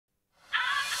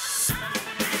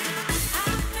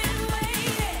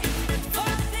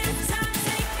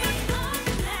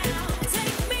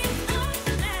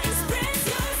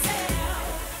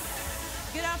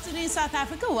South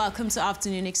Africa, welcome to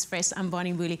Afternoon Express. I'm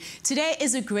Bonnie Mbuli. Today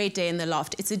is a great day in the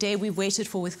loft. It's a day we've waited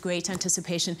for with great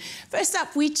anticipation. First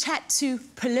up, we chat to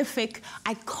prolific,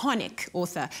 iconic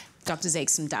author Dr.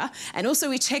 Zakes Mda, and also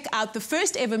we check out the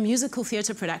first ever musical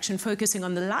theatre production focusing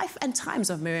on the life and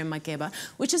times of Miriam Makeba,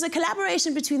 which is a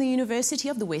collaboration between the University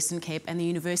of the Western Cape and the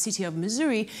University of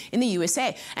Missouri in the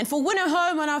USA. And for Winner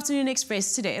Home on Afternoon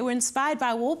Express today, we're inspired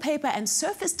by wallpaper and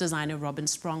surface designer Robin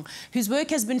Sprong, whose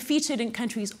work has been featured in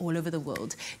countries all over the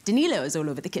world. Danilo is all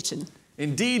over the kitchen.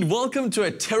 Indeed, welcome to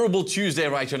a terrible Tuesday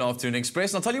right here on Afternoon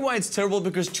Express. And I'll tell you why it's terrible,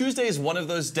 because Tuesday is one of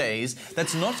those days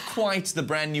that's not quite the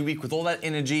brand new week with all that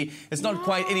energy. It's not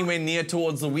quite anywhere near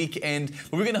towards the weekend,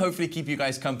 but we're going to hopefully keep you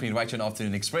guys company right here on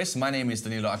Afternoon Express. My name is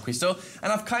Danilo Acquisto,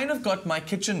 and I've kind of got my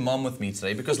kitchen mom with me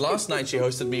today, because last night she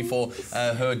hosted me for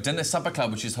her dinner supper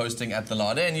club, which she's hosting at the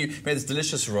Larder, and you made this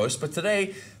delicious roast. But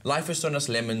today, life has thrown us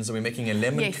lemons, and we're making a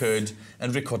lemon curd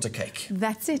and ricotta cake.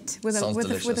 That's it, with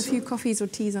a few coffees or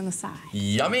teas on the side.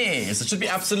 Yummy! So it should be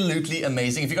absolutely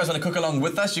amazing. If you guys want to cook along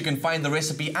with us, you can find the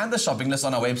recipe and the shopping list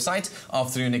on our website,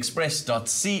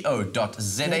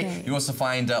 afternoonexpress.co.za. You can also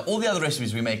find all the other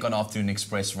recipes we make on Afternoon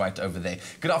Express right over there.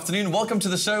 Good afternoon, welcome to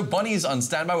the show. Bonnie's on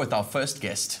standby with our first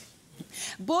guest.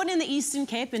 Born in the Eastern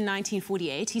Cape in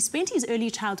 1948, he spent his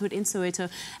early childhood in Soweto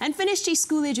and finished his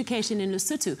school education in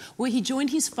Lesotho, where he joined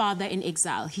his father in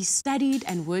exile. He studied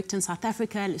and worked in South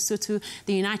Africa, Lesotho,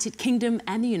 the United Kingdom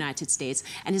and the United States,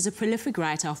 and is a prolific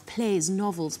writer of plays,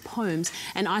 novels, poems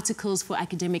and articles for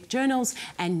academic journals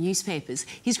and newspapers.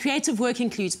 His creative work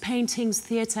includes paintings,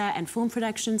 theatre and film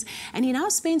productions, and he now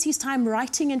spends his time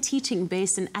writing and teaching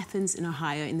based in Athens in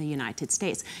Ohio in the United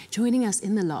States. Joining us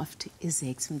in the loft is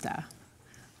Zakes Mda.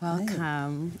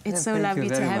 Welcome. It's so lovely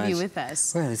to have you with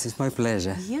us. Well, it is my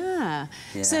pleasure. Yeah.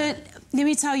 So let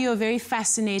me tell you a very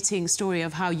fascinating story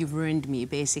of how you've ruined me,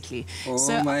 basically. Oh,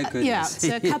 so, my goodness. Yeah.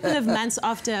 So a couple of months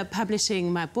after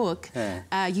publishing my book,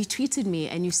 you tweeted me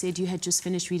and you said you had just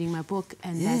finished reading my book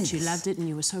and that you loved it and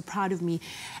you were so proud of me.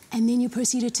 And then you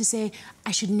proceeded to say,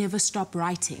 I should never stop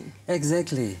writing.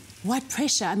 Exactly. What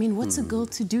pressure? I mean, what's a girl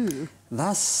to do?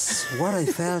 That's what I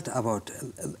felt about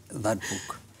that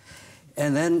book.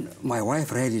 And then my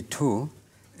wife read it too.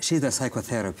 She's a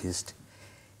psychotherapist,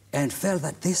 and felt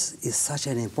that this is such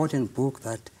an important book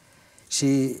that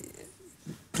she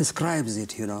prescribes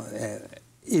it, you know,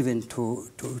 even to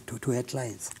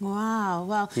headlines. Wow.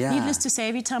 Well, needless to say,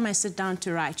 every time I sit down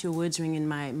to write, your words ring in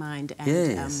my mind,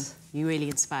 and you really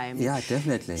inspire me. Yeah,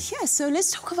 definitely. Yeah, so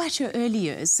let's talk about your early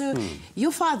years. So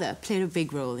your father played a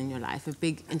big role in your life, a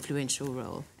big influential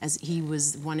role, as he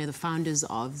was one of the founders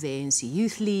of the ANC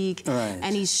Youth League. Right.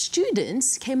 And his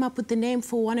students came up with the name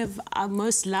for one of our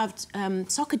most loved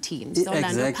soccer teams, the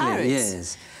Orlando Pirates.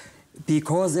 Yes.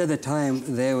 Because at the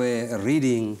time they were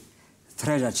reading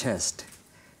Treasure Chest.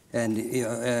 And,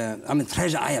 I mean,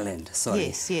 Treasure Island, sorry.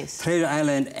 Yes, yes. Treasure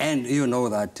Island, and you know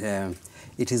that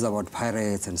it is about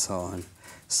pirates and so on.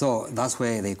 So that's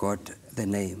where they got the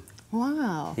name.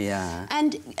 Wow. Yeah.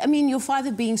 And, I mean, your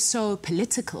father being so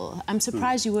political, I'm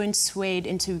surprised you weren't swayed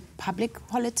into public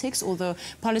politics, although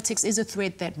politics is a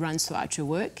thread that runs throughout your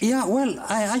work. Yeah, well,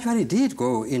 I actually did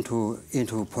go into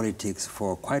politics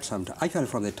for quite some time. Actually,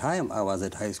 from the time I was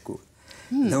at high school.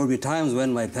 There would be times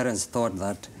when my parents thought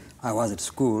that I was at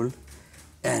school,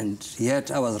 and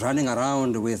yet I was running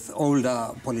around with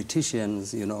older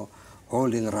politicians, you know,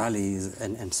 holding rallies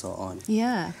and so on.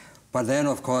 Yeah. But then,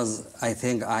 of course, I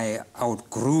think I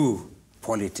outgrew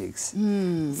politics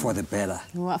for the better.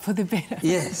 Well, for the better.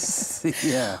 Yes,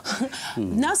 yeah.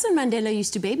 Nelson Mandela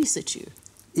used to babysit you.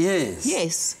 Yes.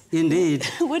 Yes. Indeed.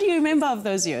 What do you remember of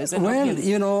those years? Well,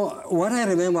 you know, what I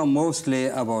remember mostly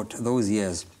about those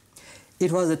years,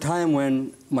 it was a time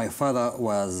when my father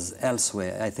was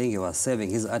elsewhere. I think he was serving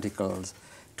his articles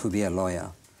to be a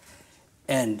lawyer.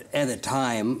 And at the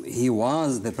time, he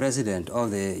was the president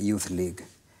of the Youth League,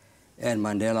 and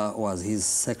Mandela was his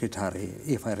secretary,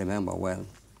 if I remember well.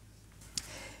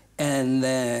 And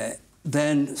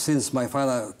then, since my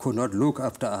father could not look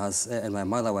after us, and my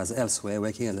mother was elsewhere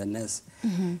working as a nurse,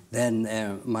 then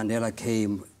Mandela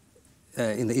came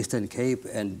in the Eastern Cape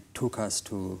and took us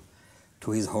to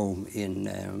his home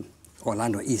in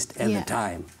Orlando East at the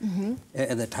time.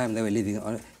 At the time they were living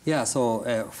on. Yeah, so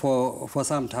for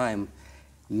some time,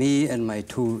 me and my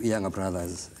two younger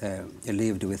brothers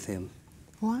lived with him.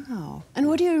 Wow. And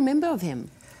what do you remember of him?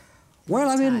 Well,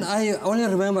 I mean, I only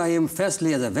remember him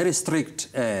firstly as a very strict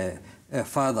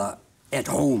father at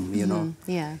home, you know.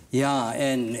 Yeah. Yeah,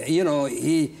 and, you know,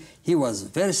 he was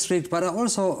very strict, but I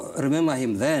also remember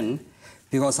him then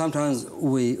because sometimes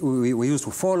we used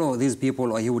to follow these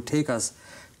people, or he would take us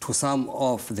to some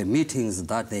of the meetings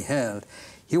that they held.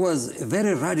 He was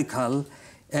very radical,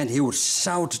 and he would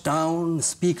shout down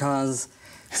speakers.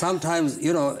 Sometimes,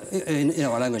 you know, in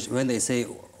our language, when they say,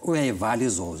 "We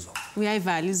values also." We are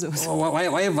values also.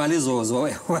 Why values also?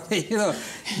 You know,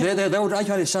 they would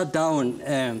actually shut down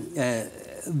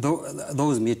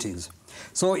those meetings.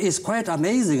 So it's quite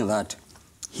amazing that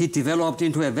he developed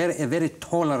into a very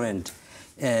tolerant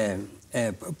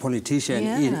politician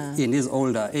in his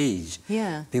older age.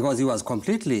 Yeah. Because he was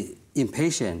completely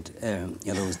impatient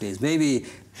in those days. Maybe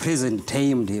prison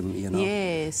tamed him, you know.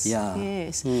 Yes, yeah.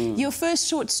 yes. Your first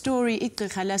short story,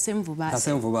 was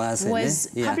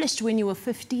published when you were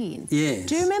 15. Yes.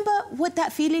 Do you remember what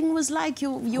that feeling was like,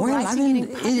 your well, writing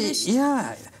getting published?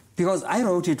 Yeah, because I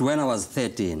wrote it when I was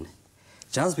 13,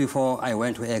 just before I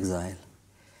went to exile.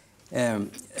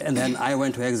 And then I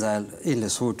went to exile in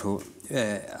Lesotho,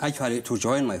 actually to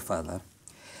join my father.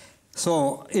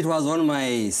 So it was on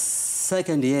my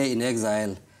second year in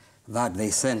exile that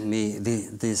they sent me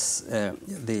this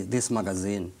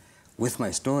magazine with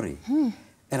my story.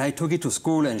 And I took it to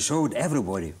school and showed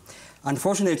everybody.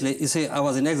 Unfortunately, you see, I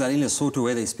was in exile in Lesotho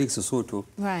where they speak Sesotho.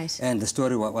 Right. And the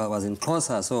story was in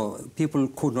Xhosa, so people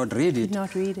could not read it. Could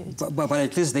not read it. But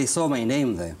at least they saw my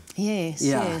name there. Yes,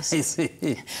 yeah. yes.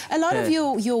 A lot of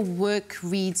your work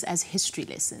reads as history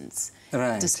lessons.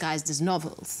 Right. Disguised as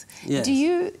novels. Yes. Do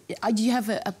you have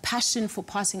a passion for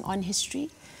passing on history?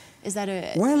 Is that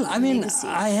a Well, I mean, legacy?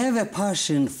 I have a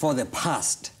passion for the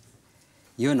past,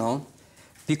 you know,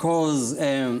 because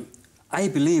I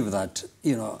believe that,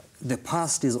 you know, the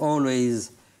past is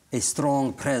always a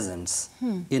strong presence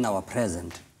in our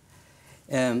present.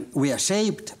 We are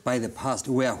shaped by the past.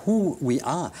 We are who we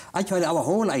are. Actually, our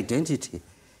whole identity,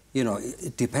 you know,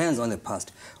 it depends on the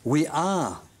past. We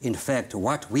are, in fact,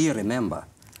 what we remember.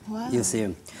 Wow. You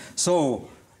see. So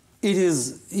it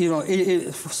is, you know,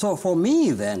 so for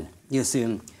me then, you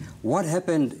see, what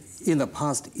happened in the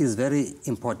past is very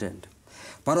important.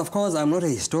 But of course, I'm not a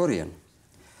historian.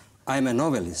 I'm a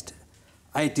novelist.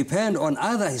 I depend on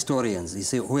other historians, you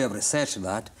see, who have researched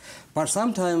that. But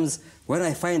sometimes when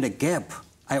I find a gap,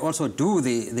 I also do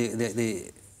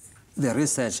the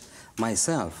research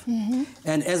myself.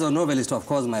 And as a novelist, of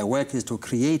course, my work is to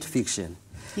create fiction.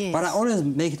 Yes. But I always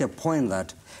make it a point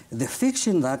that the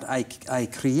fiction that I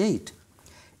create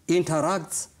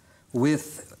interacts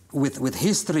with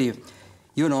history,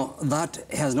 you know, that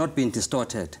has not been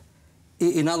distorted.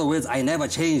 In other words, I never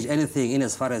change anything in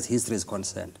as far as history is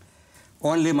concerned.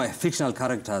 Only my fictional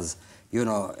characters, you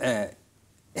know,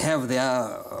 have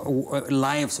their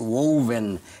lives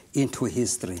woven into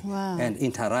history. Wow. And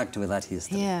interact with that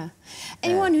history. Yeah.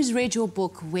 Anyone who's read your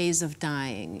book, Ways of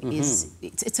Dying,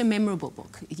 it's a memorable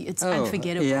book. It's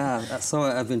unforgettable. Yeah, so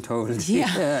I've been told.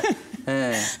 Yeah.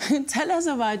 Tell us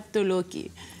about Toloki.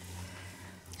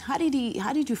 How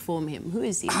did you form him? Who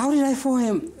is he? How did I form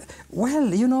him?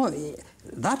 Well, you know,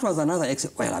 that was another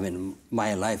accident. Well, I mean,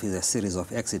 my life is a series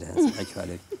of accidents,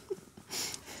 actually.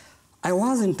 I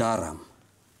was in Durham,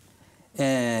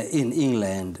 in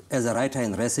England, as a writer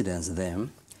in residence there,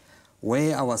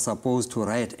 where I was supposed to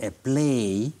write a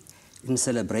play in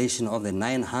celebration of the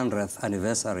 900th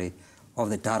anniversary of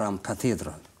the Durham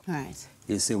Cathedral. Right.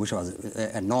 You see, which was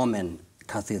a Norman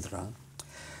cathedral.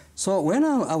 So when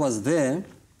I was there,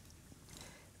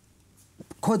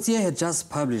 Coetzee had just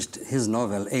published his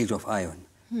novel, Age of Iron.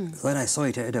 When I saw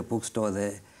it at a bookstore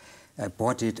there, I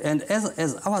bought it. And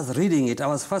as I was reading it, I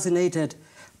was fascinated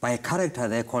by a character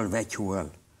there called Virtual,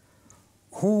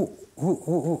 who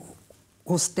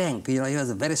stank. You know, he has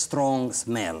a very strong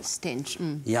smell. Stench.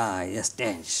 Yeah, a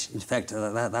stench. In fact,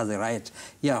 that's the right.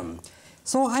 Yeah.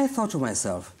 So I thought to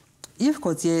myself, if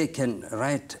Coetzee can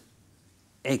write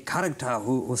a character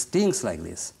who stinks like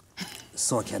this,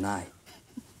 so can I.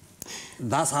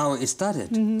 That's how it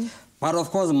started. But of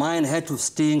course, mine had to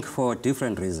stink for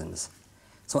different reasons.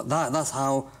 So that's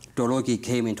how Toloki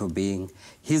came into being.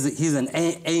 He's an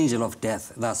angel of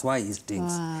death. That's why he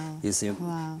stinks. Wow. You see,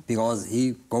 Wow. because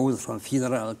he goes from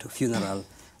funeral to funeral,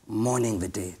 mourning the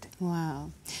dead.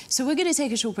 Wow. So we're going to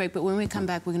take a short break, but when we come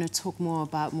back, we're going to talk more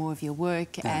about more of your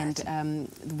work and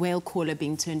the Whale Caller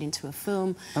being turned into a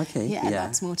film. Okay. Yeah,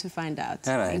 lots more to find out.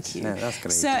 All right. Thank you. Yeah, that's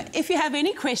great. So if you have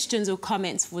any questions or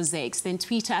comments for Zakes, then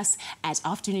tweet us at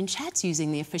Afternoon Chats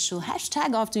using the official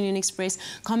hashtag Afternoon Express,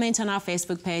 comment on our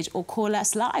Facebook page, or call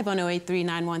us live on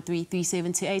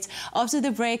 083-913-3728. After the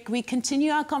break, we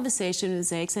continue our conversation with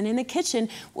Zakes, and in the kitchen,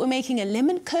 we're making a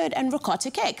lemon curd and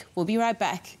ricotta cake. We'll be right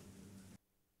back.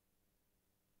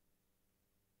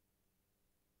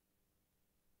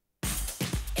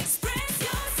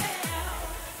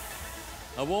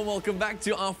 A warm welcome back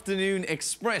to Afternoon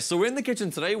Express. So we're in the kitchen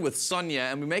today with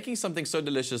Sonja and we're making something so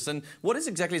delicious. And what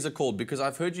exactly is it called? Because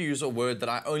I've heard you use a word that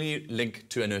I only link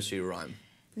to a nursery rhyme.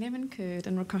 Lemon curd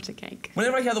and ricotta cake.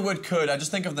 Whenever I hear the word curd, I just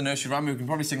think of the nursery rhyme. We can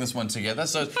probably sing this one together.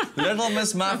 So, little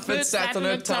Miss Muffet sat on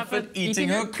her tuffet, eating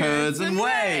her curds and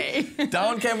whey.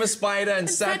 Down came a spider and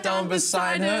sat down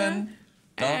beside her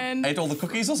and ate all the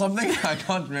cookies or something. I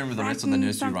can't remember the rest of the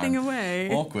nursery rhyme. Away.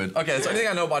 Awkward. Okay, that's the only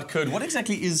thing I know about curd. What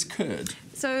exactly is curd?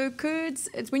 So curds,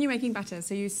 it's when you're making butter.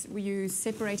 So you're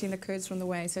separating the curds from the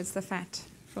whey. So it's the fat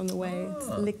from the whey. It's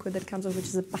the liquid that comes off, which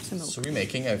is a buttermilk. So we're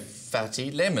making a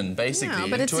fatty lemon, basically, yeah,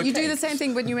 but into a you cake. do the same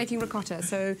thing when you're making ricotta.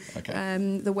 So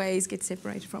the wheys get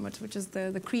separated from it, which is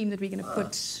the cream that we're going to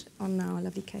put on our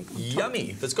lovely cake. On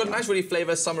Yummy. That's got a nice,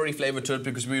 really summery flavour to it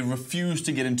because we refuse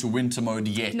to get into winter mode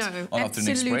yet on Afternoon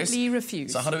Express. Absolutely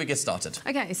refuse. So how do we get started?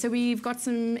 Okay, so we've got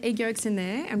some egg yolks in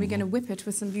there, and we're going to whip it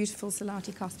with some beautiful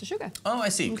salati caster sugar. Oh, I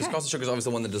see. Because caster sugar is obviously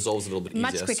the one that dissolves a little bit easier.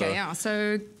 Much quicker, yeah.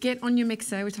 So get on your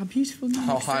mixer, which are beautiful.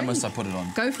 How high must I put it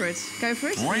on? Go for it. Go for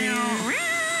it.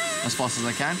 As fast as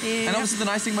I can. Yeah. And obviously the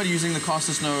nice thing about using the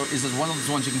caster snow is that one of those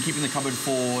ones you can keep in the cupboard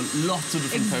for lots of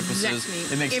different purposes.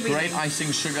 It makes great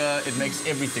icing sugar. It makes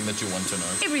everything that you want to know.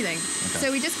 Everything. Okay. So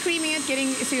we're just creaming it,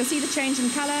 so you'll see the change in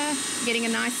colour, getting a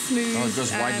nice smooth... Oh, it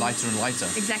goes white, lighter and lighter.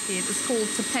 Exactly. It's called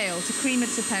to pale, to cream it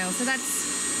to pale. So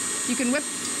that's... You can whip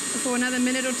for another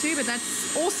minute or two, but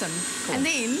that's awesome. Cool. And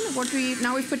then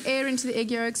now we've put air into the egg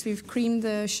yolks, we've creamed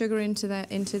the sugar into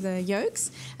the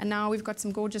yolks, and now we've got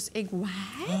some gorgeous egg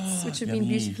whites which have been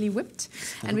beautifully whipped,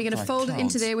 and we're going to fold it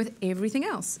into there with everything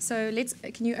else. So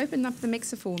can you open up the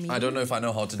mixer for me? I don't know if I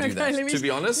know how to do that, to be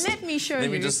honest. Let me show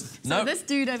you. So this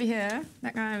dude over here,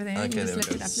 that guy over there, you just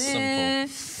lift it up there.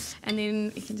 Simple. And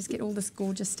then you can just get all this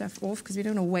gorgeous stuff off because we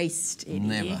don't want to waste any.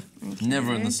 Never. Okay.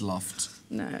 Never in this loft.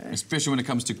 No. Especially when it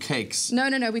comes to cakes.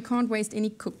 No, we can't waste any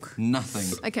cook.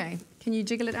 Nothing. Okay, can you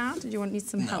jiggle it out? Or do you need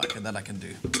some help? No, that I can do.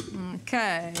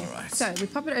 Okay. All right. So we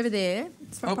pop it over there.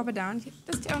 Let's pop it down.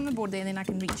 Just on the board there, and then I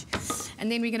can reach. And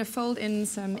then we're going to fold in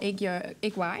some egg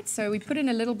whites. So we put in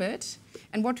a little bit.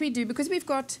 And what we do, because we've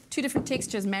got two different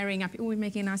textures marrying up, we're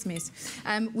making a nice mess.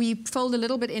 We fold a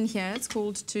little bit in here. It's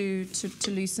called to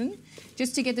loosen,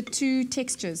 just to get the two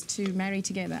textures to marry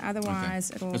together.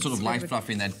 Otherwise, it'll... It's sort of light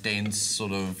fluffy and that dense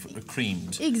sort of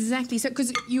creamed. Exactly. So,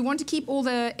 because you want to keep all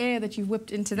the air that you've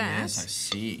whipped into that. Yes, I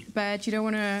see. But you don't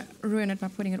want to ruin it by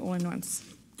putting it all in once.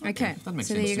 Okay, that makes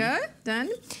so sense. There you go, done.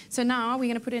 So now we're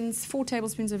going to put in 4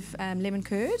 tablespoons of lemon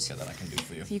curd. Okay, that I can do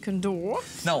for you. If you can do.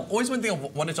 Now, always one thing I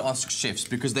wanted to ask chefs,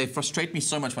 because they frustrate me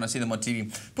so much when I see them on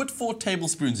TV. Put 4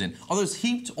 tablespoons in. Are those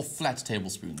heaped or flat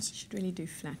tablespoons? You should really do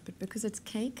flat, but because it's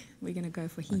cake, we're going to go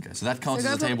for heaped. Okay, so that counts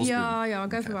as a tablespoon? Yeah,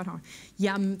 go for about half.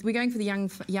 Yum. We're going for the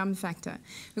yum factor.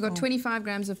 We've got 25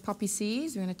 grams of poppy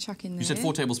seeds. We're going to chuck in there. You said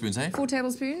 4 tablespoons, eh? 4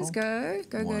 tablespoons. Go.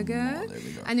 There we go.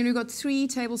 And then we've got 3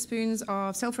 tablespoons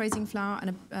of self-raising flour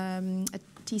and a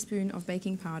teaspoon of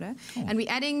baking powder. And we're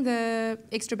adding the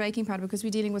extra baking powder because we're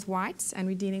dealing with whites and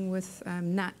we're dealing with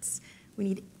nuts. We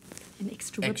need an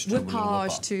extra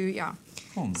whippage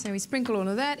to, So we sprinkle all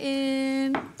of that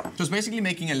in. So it's basically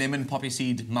making a lemon poppy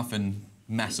seed muffin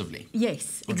massively.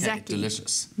 Yes, exactly.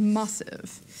 Delicious.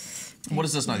 Massive. What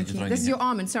is this now that you're throwing in? This is your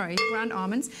almonds, ground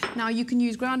almonds. Now you can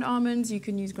use ground almonds, you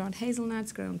can use ground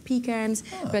hazelnuts, ground pecans,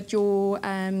 but your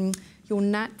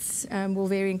nuts will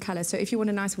vary in colour. So if you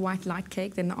want a nice white light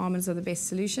cake, then the almonds are the best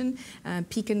solution.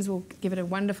 Pecans will give it a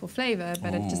wonderful flavour,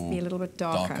 but it'll just be a little bit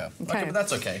darker. Okay, but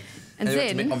that's okay. And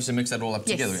then to obviously mix that all up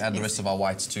together. We add the rest of our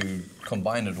whites to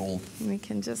combine it all. We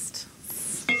can just...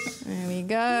 There we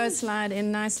go, slide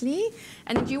in nicely.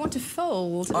 And do you want to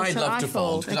fold? I'd love to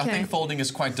fold, because I think folding is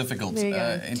quite difficult. There you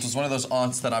go. It was one of those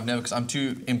arts that I've never, because I'm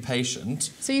too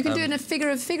impatient. So you can do it in a figure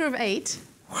of 8.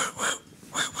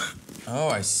 Oh,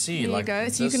 I see. There you go.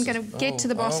 So you can kind of get to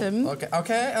the bottom.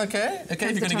 Okay. If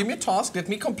you're going to give me a task, let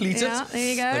me complete it. Yeah, there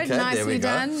you go. Okay, nicely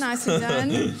done. Nicely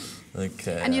done.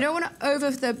 Okay. And you don't want to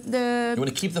over the... You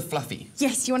want to keep the fluffy.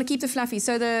 Yes, you want to keep the fluffy.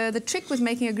 So the trick with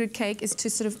making a good cake is to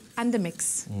sort of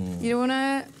undermix. You don't want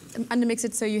to undermix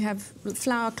it so you have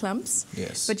flour clumps.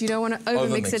 Yes. But you don't want to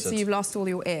overmix it so you've lost all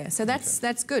your air. So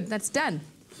that's good. That's done.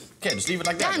 Okay, just leave it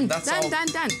like that.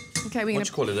 Done. Okay, we're going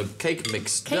to call it a cake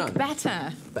mix. Cake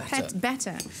batter.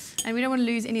 Batter. And we don't want to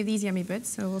lose any of these yummy bits,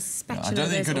 so we'll spatula. I don't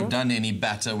think you could have done any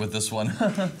batter with this one.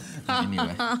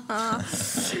 Anyway.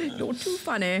 You're too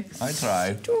funny. I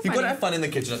try. You've got to have fun in the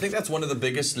kitchen. I think that's one of the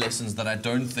biggest lessons that I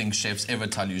don't think chefs ever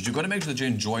tell you. Is you've got to make sure that you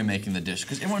enjoy making the dish.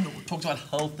 Because everyone talks about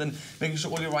health and making sure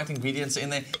all your right ingredients are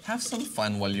in there. Have some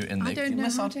fun while you're in there. I don't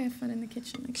know how to have fun in the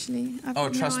kitchen, actually.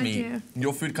 Trust me.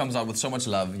 Your food comes out with so much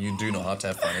love. You do know how to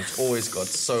have fun. It's always got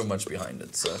so much behind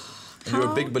it. So and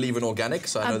you're a big believer in organic,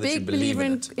 so I know that you believe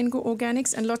in it. In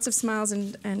organics and lots of smiles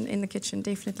and in the kitchen,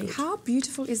 definitely. Good. How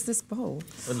beautiful is this bowl?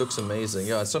 It looks amazing.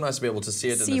 Yeah, it's so nice to be able to see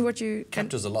it. See and what you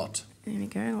captures a lot. There we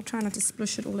go. I'll try not to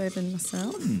splush it all over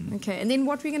myself. Okay, and then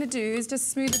what we're going to do is just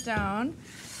smooth it down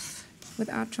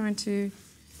without trying to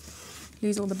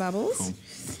lose all the bubbles. Cool.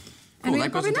 And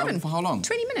That goes in the oven for how long?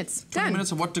 20 minutes. 20 Done.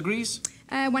 minutes at what degrees?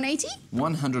 180.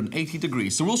 180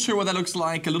 degrees. So we'll show you what that looks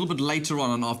like a little bit later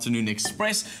on Afternoon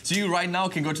Express. So you right now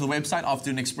can go to the website,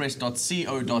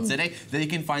 afternoonexpress.co.za. There you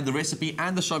can find the recipe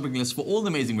and the shopping list for all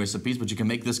the amazing recipes, but you can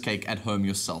make this cake at home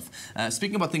yourself.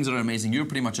 Speaking about things that are amazing, you're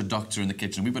pretty much a doctor in the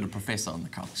kitchen. We've got a professor on the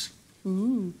couch.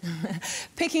 Ooh.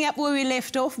 Picking up where we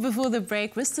left off before the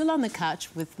break, we're still on the couch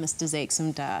with Mr. Zakes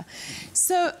Mda.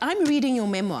 So I'm reading your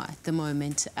memoir at the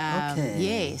moment. Okay.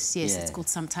 Yes, Yeah. it's called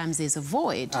Sometimes There's a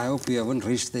Void. I hope you haven't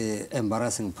reached the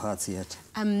embarrassing parts yet.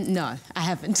 No, I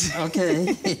haven't.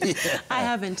 Okay. I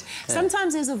haven't.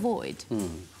 Sometimes there's a void.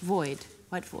 Void.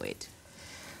 What void?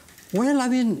 Well, I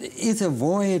mean, it's a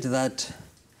void that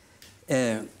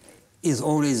is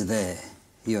always there,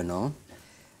 you know,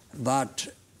 that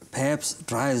perhaps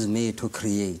drives me to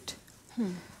create.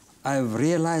 I've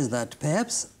realized that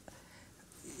perhaps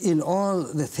in all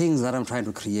the things that I'm trying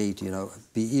to create, you know,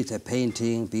 be it a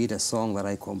painting, be it a song that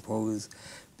I compose,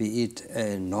 be it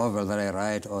a novel that I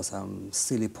write or some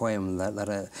silly poem that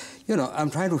I, you know, I'm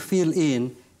trying to fill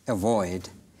in a void.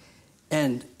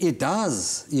 And it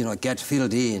does, you know, get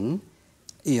filled in,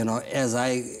 you know, as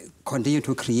I continue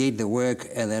to create the work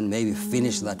and then maybe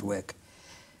finish that work.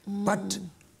 But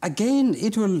again,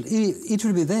 it will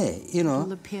be there, you know. It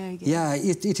will appear again. Yeah,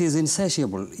 it is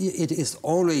insatiable. It is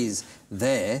always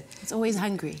there. It's always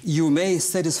hungry. You may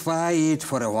satisfy it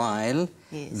for a while,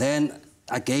 Yes. then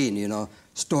again, you know,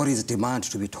 stories demand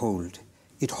to be told.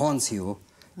 It haunts you,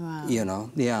 Wow. you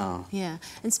know, yeah. Yeah.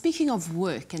 And speaking of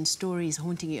work and stories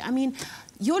haunting you, I mean,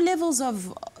 your levels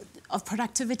of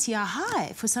productivity are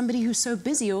high for somebody who's so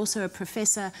busy. You're also a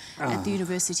professor at the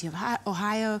University of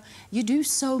Ohio. You do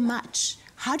so much.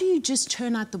 How do you just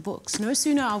churn out the books? No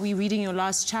sooner are we reading your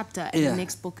last chapter and the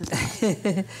next book is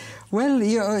out. Well,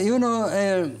 you know,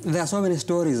 there are so many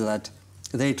stories that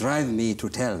they drive me to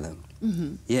tell them.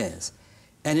 Yes.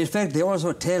 And in fact, they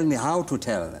also tell me how to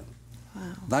tell them. Wow.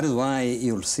 That is why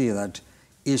you'll see that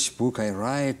each book I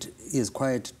write is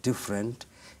quite different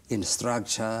in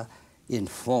structure, in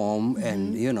form,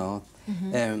 and, you know,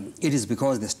 it is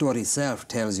because the story itself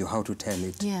tells you how to tell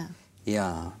it. Yeah.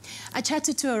 Yeah. I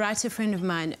chatted to a writer friend of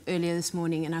mine earlier this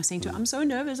morning, and I was saying to her, "I'm so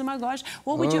nervous. Oh my gosh,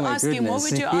 what would you ask him? What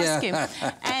would you ask him?"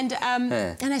 And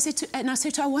I said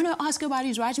to her, "I want to ask about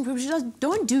his writing process." She says,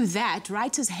 "Don't do that.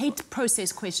 Writers hate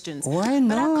process questions." Why not?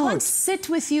 But I can't sit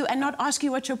with you and not ask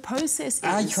you what your process is.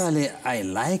 Actually, I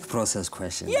like process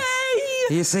questions.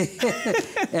 Yay! You see,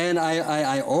 and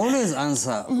I always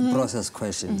answer process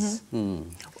questions.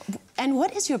 And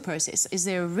what is your process? Is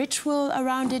there a ritual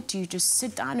around it? Do you just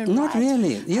sit down and Not write?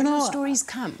 really. You know, how do stories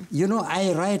come? You know,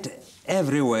 I write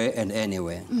everywhere and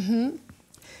anywhere.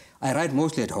 I write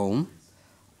mostly at home.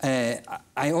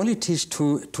 I only teach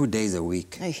two days a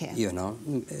week. Okay. You know,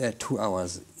 2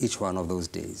 hours each one of those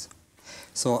days.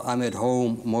 So I'm at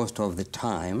home most of the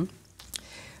time.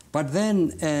 But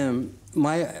then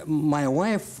my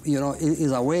wife, you know,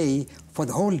 is away for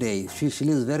the whole day. She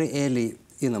leaves very early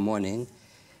in the morning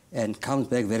and comes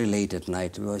back very late at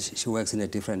night because she works in a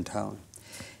different town.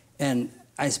 And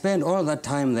I spend all that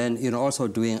time then, you know, also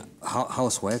doing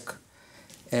housework.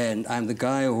 And I'm the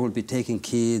guy who will be taking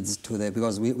kids to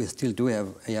because we still do have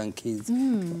young kids,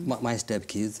 my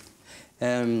stepkids,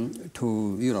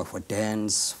 to, you know, for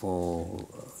dance, for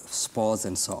sports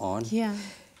and so on. Yeah.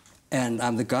 And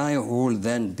I'm the guy who will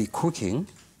then be cooking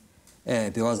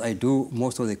because I do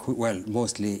most of the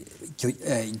mostly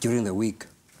during the week.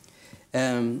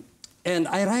 And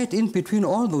I write in between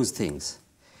all those things.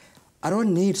 I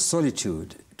don't need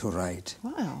solitude to write.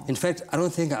 Wow. In fact, I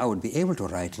don't think I would be able to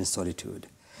write in solitude.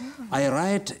 I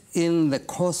write in the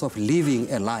course of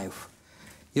living a life,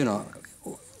 you know,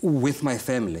 with my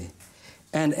family.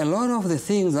 And a lot of the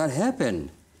things that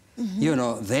happen, you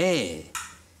know, they,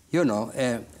 you know,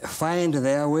 find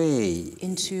their way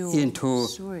into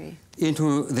story.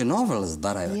 Into the novels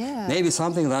that I Yeah. maybe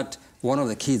something that one of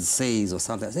the kids says or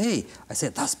something. I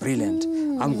said, that's brilliant.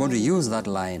 I'm going to use that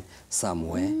line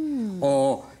somewhere.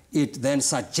 Or it then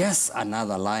suggests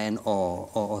another line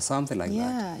or something like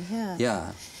that.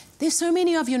 Yeah. There's so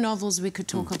many of your novels we could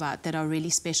talk about that are really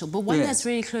special, but one that's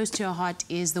really close to your heart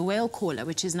is The Whale Caller,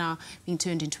 which is now being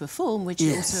turned into a film, which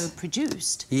you also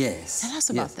produced. Yes. Tell us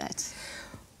about that.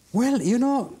 Well, you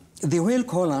know, The Whale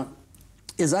Caller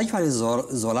is actually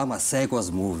Zola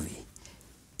Maseko's movie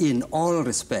in all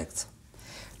respects.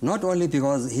 Not only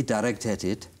because he directed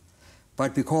it,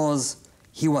 but because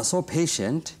he was so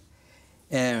patient.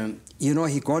 You know,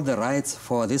 he got the rights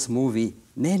for this movie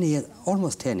many years,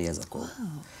 almost 10 years ago.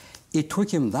 Wow. It took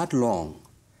him that long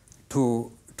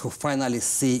to finally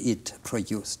see it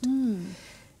produced.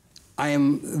 I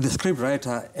am the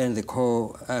scriptwriter and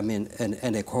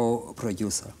the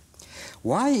co-producer.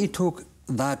 Why it took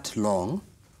that long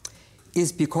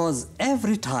is because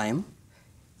every time,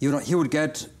 you know, he would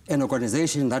get an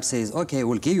organization that says, okay,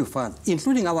 we'll give you funds,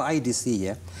 including our IDC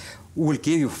here, we'll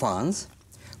give you funds,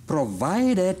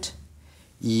 provided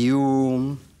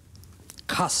you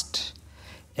cast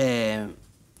an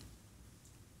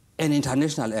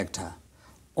international actor,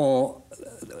 or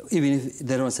even if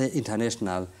they don't say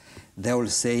international, they will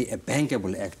say a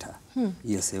bankable actor,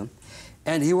 you see.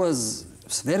 And he was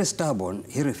very stubborn,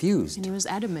 he refused. And he was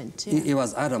adamant. He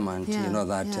was adamant, Yeah, you know,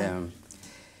 that... yeah.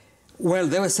 Well,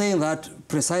 they were saying that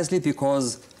precisely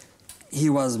because he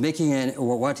was making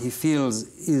what he feels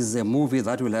is a movie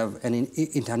that will have an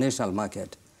international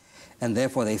market. And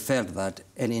therefore they felt that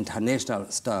an international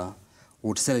star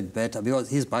would sell it better because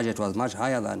his budget was much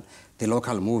higher than the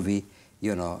local movie,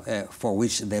 you know, for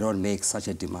which they don't make such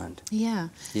a demand. Yeah.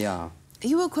 Yeah.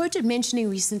 You were quoted mentioning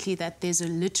recently that there's a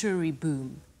literary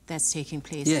boom that's taking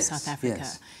place in South Africa.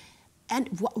 Yes. And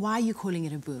why are you calling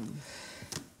it a boom?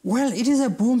 Well, it is a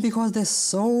boom because there's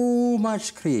so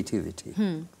much creativity.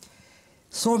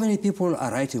 So many people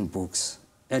are writing books,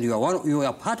 and you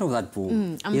are part of that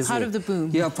boom. I'm part of the boom.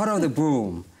 You are part of the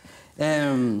boom.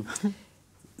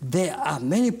 There are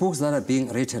many books that are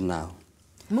being written now.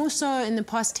 More so in the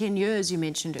past 10 years, you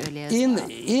mentioned earlier as In well.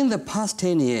 in the past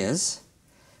 10 years,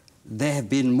 there have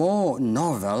been more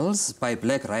novels by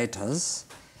black writers,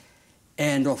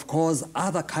 and of course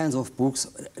other kinds of books,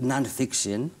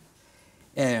 non-fiction,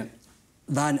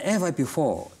 than ever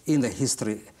before in the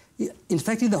history. In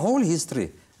fact, in the whole history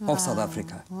of South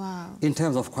Africa, in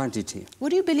terms of quantity. What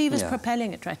do you believe is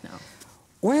propelling it right now?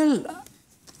 Well,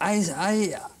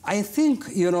 I think,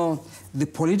 you know, the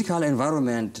political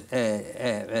environment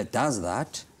does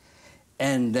that,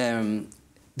 and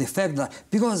the fact that,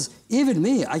 because even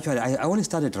me, actually, I only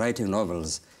started writing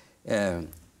novels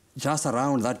just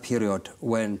around that period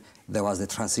when there was the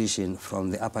transition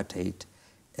from the apartheid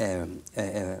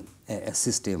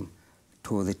system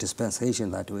to the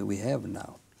dispensation that we have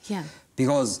now. Yeah.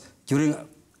 Because during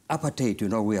apartheid, you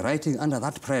know, we were writing under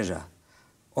that pressure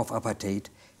of apartheid,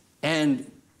 and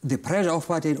the pressure of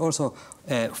apartheid also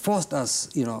forced us,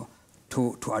 you know,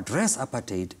 to address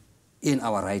apartheid in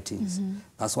our writings.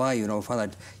 That's why, you know, for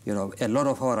that, you know, a lot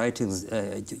of our writings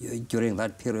during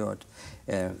that period,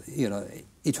 you know,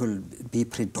 it will be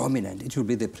predominant. It will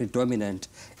be the predominant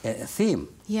theme.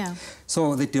 Yeah.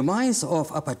 So the demise of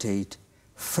apartheid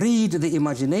freed the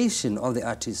imagination of the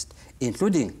artist,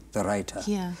 including the writer.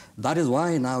 Yeah. That is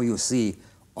why now you see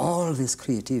all this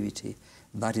creativity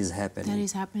that is happening. That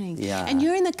is happening. Yeah. And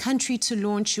you're in the country to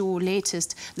launch your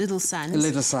latest, Little Sons.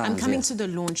 Little Sons, I'm coming yes. to the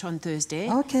launch on Thursday.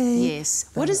 Okay. Yes.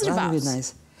 What is it about? That would be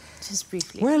nice. Just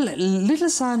briefly. Well, Little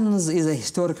Sons is a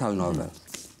historical novel.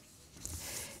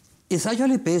 It's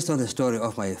actually based on the story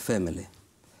of my family.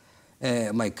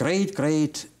 My great,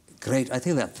 I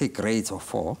think there are 3 greats or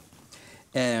 4,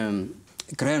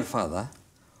 grandfather,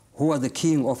 who was the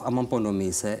king of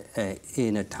Amampondomise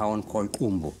in a town called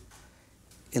Umbu,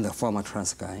 in the former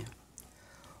Transkei,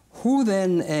 who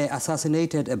then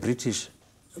assassinated a British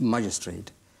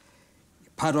magistrate,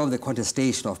 part of the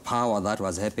contestation of power that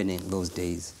was happening those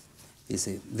days. You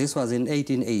see, this was in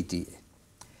 1880.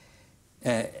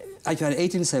 Actually,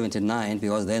 1879,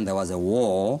 because then there was a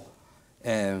war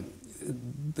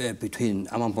between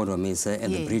Amampondomise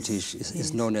and the British.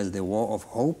 It's known as the War of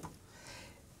Hope.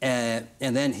 And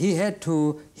then he had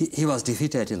to, he was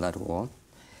defeated in that war,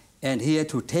 and he had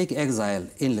to take exile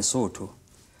in Lesotho,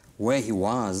 where he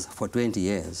was for 20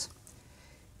 years.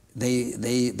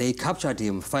 They captured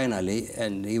him finally,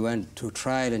 and he went to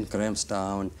trial in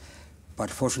Grahamstown,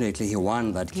 but fortunately he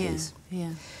won that case.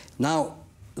 Yeah. Now,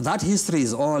 that history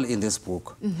is all in this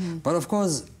book. But of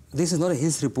course, this is not a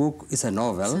history book, it's a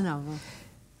novel. It's a novel.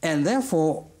 And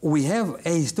therefore, we have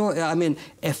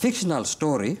a fictional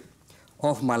story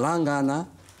of Malangana,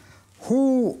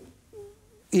 who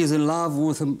is in love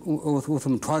with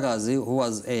Mtwagazi, who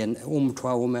was an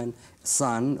Umtwa woman,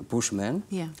 son, bushman.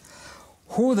 Yeah.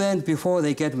 Who then, before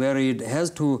they get married, has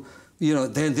to, you know,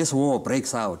 then this war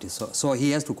breaks out. So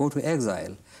he has to go to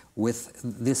exile with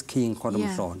this king called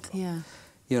Mhlonto. Yeah.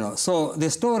 You know, so the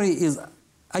story is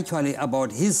actually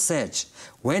about his search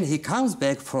when he comes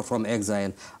back from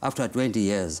exile after 20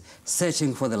 years,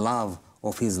 searching for the love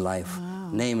of his life,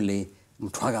 namely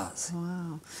Mtwagazi.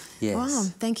 Wow. Yes. Wow,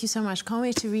 thank you so much. Can't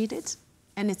wait to read it.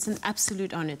 And it's an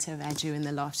absolute honor to have had you in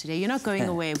the loft today. You're not going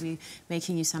away. We're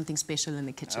making you something special in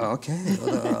the kitchen. Okay.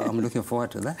 I'm looking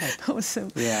forward to that.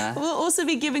 Awesome. Yeah. We'll also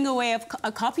be giving away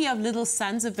a copy of Little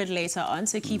Sons a bit later on,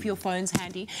 so keep your phones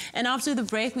handy. And after the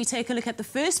break, we take a look at the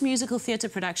first musical theatre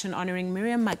production honouring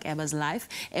Miriam Makeba's life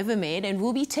ever made, and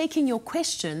we'll be taking your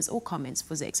questions or comments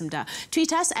for Zakes Mda.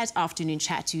 Tweet us at Afternoon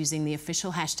Chat using the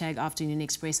official hashtag Afternoon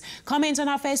Express. Comment on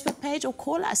our Facebook page or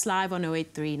call us live on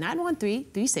 083 913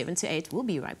 3728. We'll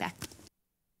be right back.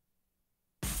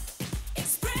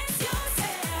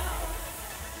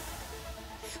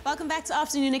 Welcome back to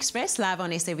Afternoon Express, live on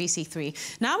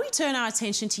SABC3. Now we turn our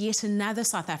attention to yet another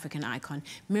South African icon.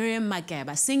 Miriam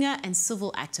Makeba, singer and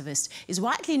civil activist, is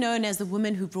widely known as the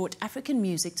woman who brought African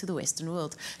music to the Western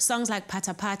world. Songs like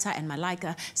Pata Pata and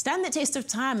Malaika stand the test of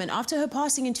time, and after her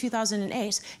passing in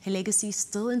 2008, her legacy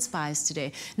still inspires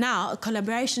today. Now, a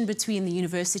collaboration between the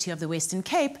University of the Western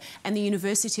Cape and the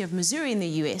University of Missouri in the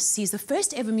US sees the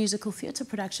first ever musical theatre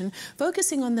production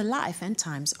focusing on the life and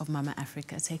times of Mama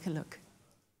Africa. Take a look.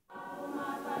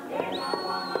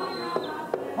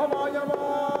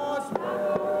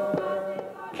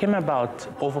 Came about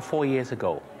over 4 years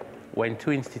ago when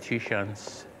two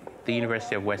institutions, the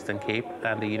University of Western Cape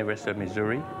and the University of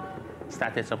Missouri,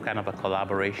 started some kind of a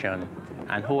collaboration.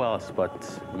 And who else but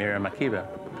Miriam Makeba,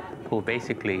 who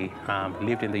basically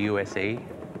lived in the USA,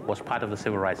 was part of the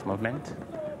civil rights movement,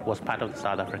 was part of the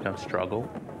South African struggle.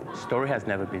 Story has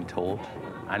never been told,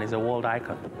 and is a world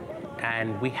icon.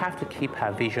 And we have to keep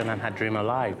her vision and her dream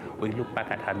alive. We look back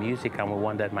at her music and we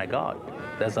wonder, my God,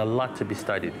 there's a lot to be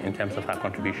studied in terms of her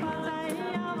contribution.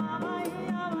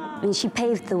 I mean, she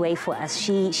paved the way for us.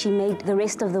 She made the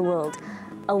rest of the world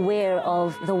aware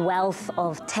of the wealth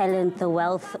of talent, the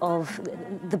wealth of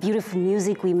the beautiful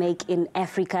music we make in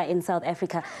Africa, in South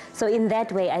Africa. So in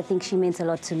that way, I think she meant a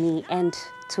lot to me and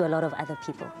to a lot of other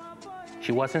people.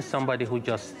 She wasn't somebody who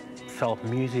just felt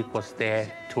music was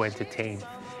there to entertain.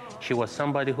 She was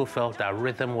somebody who felt that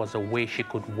rhythm was a way she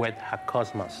could wed her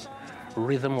cosmos.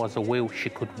 Rhythm was a way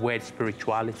she could wed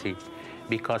spirituality,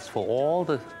 because for all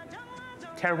the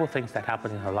terrible things that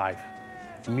happened in her life,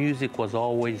 music was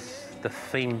always the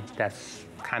thing that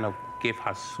kind of gave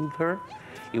her, soothed her.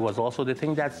 It was also the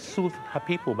thing that soothed her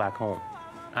people back home.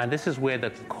 And this is where the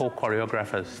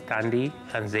co-choreographers, Standi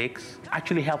and Zakes,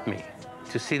 actually helped me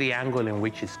to see the angle in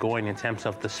which it's going in terms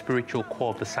of the spiritual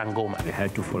core of the Sangoma. We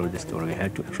had to follow the story. We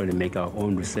had to actually make our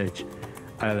own research,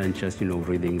 other than just,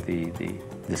 reading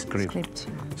the script.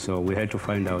 So we had to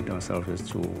find out ourselves as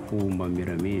to who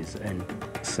Miriam is. And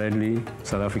sadly,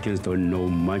 South Africans don't know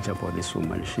much about this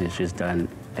woman. She's done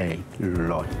a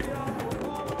lot.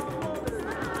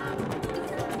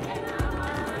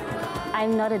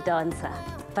 I'm not a dancer,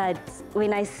 but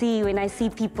when I see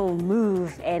people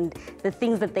move and the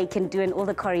things that they can do and all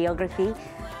the choreography,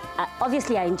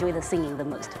 obviously I enjoy the singing the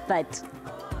most, but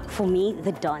for me,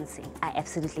 the dancing. I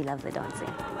absolutely love the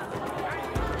dancing.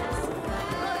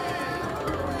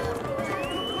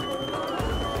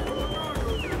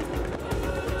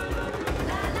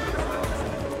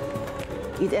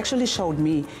 It actually showed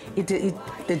me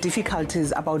the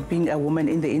difficulties about being a woman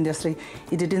in the industry.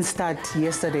 It didn't start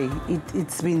yesterday.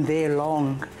 It's been there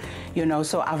long,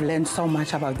 so I've learned so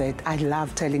much about that. I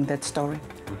love telling that story.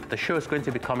 The show is going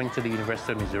to be coming to the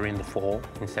University of Missouri in the fall,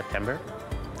 in September.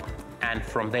 And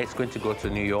from there, it's going to go to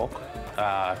New York,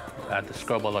 at the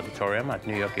Scrabble Auditorium at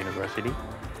New York University.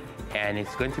 And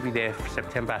it's going to be there from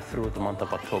September through the month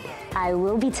of October. I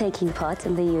will be taking part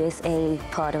in the USA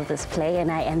part of this play,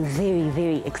 and I am very,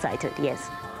 very excited, yes.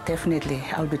 Definitely,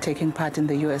 I'll be taking part in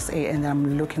the USA, and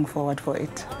I'm looking forward for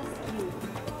it.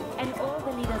 And all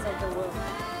the leaders of the world,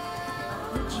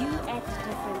 would you act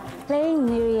differently? Playing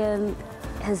Miriam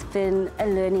has been a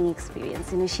learning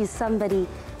experience. She's somebody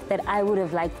that I would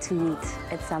have liked to meet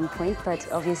at some point, but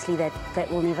obviously that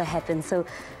will never happen. So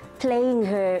playing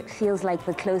her feels like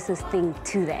the closest thing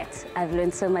to that. I've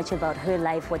learned so much about her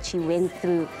life, what she went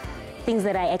through, things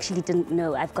that I actually didn't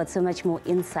know. I've got so much more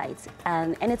insights.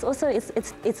 And it's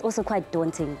also quite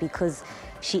daunting because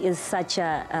she is such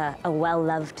a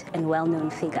well-loved and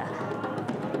well-known figure.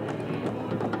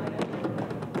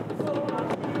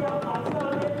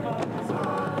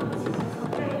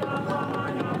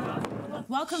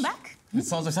 Welcome back. It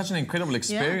sounds like such an incredible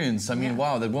experience. I mean,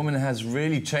 wow, that woman has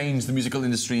really changed the musical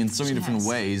industry in so many different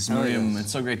ways. Miriam,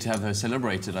 it's so great to have her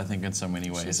celebrated, I think, in so many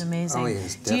ways. She's amazing. Oh,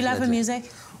 yes, do you love her music?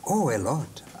 Oh, a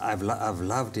lot. I've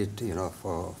loved it, you know,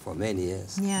 for many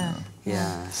years. Yeah.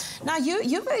 Yeah. Now,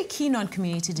 you're very keen on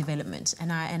community development,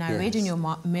 and I Yes. read in your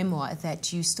memoir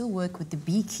that you still work with the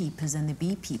beekeepers and the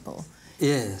bee people.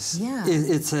 Yes. Yeah.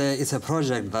 It's a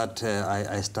project that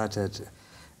I started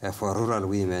for rural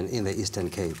women in the Eastern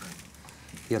Cape.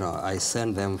 You know, I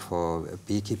sent them for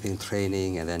beekeeping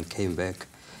training and then came back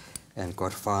and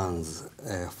got funds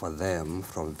for them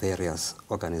from various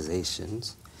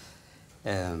organizations.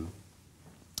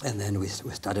 And then we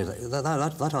started,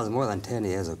 that was more than 10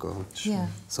 years ago. Yeah.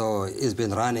 So it's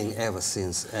been running ever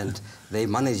since, and they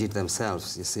manage it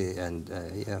themselves, you see, and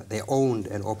yeah, they owned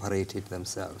and operated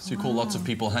themselves. So you call lots of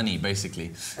people honey,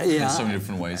 basically, Yeah. in so many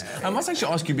different ways. I must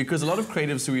actually ask you, because a lot of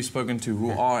creatives who we've spoken to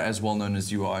who are as well known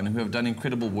as you are and who have done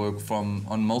incredible work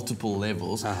on multiple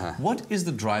levels, what is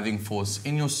the driving force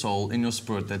in your soul, in your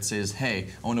spirit that says, hey,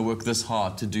 I want to work this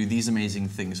hard to do these amazing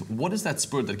things? What is that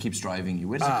spirit that keeps driving you?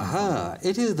 Where does it come from?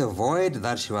 It is the void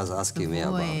that she was asking me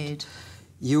about.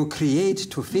 You create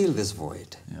to fill this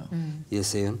void, you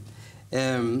see.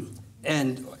 And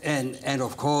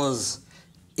of course,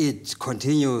 it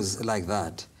continues like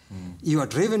that. You are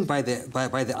driven by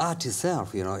the art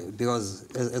itself, you know, because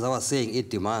as I was saying, it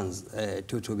demands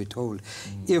to be told.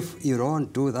 If you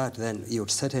don't do that, then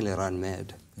you'd certainly run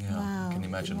mad. Yeah, Wow. can you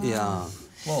imagine? Wow. Yeah.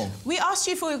 Well, We asked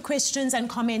you for your questions and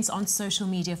comments on social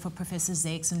media for Professor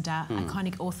Zakes Mda,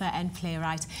 iconic author and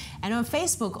playwright. And on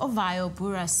Facebook, Ovayo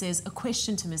Bura says, a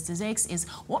question to Mr. Zakes is,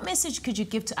 what message could you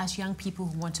give to us young people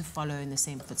who want to follow in the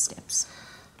same footsteps?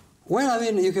 Well, I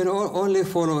mean, you can only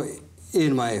follow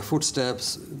in my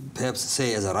footsteps, perhaps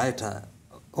say as a writer,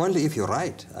 only if you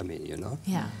write, I mean, you know.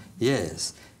 Yeah.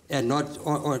 Yes. And not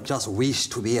or just wish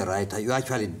to be a writer. You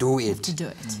actually do it. To do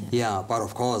it. Yeah, but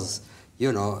of course,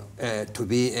 you know, to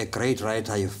be a great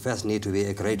writer, you first need to be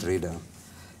a great reader.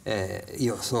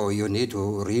 So you need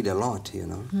to read a lot, you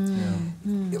know.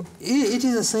 It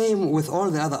is the same with all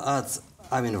the other arts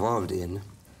I'm involved in,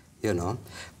 you know.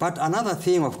 But another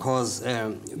thing, of course,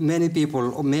 many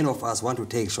of us want to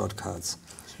take shortcuts.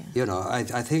 You know, I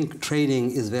think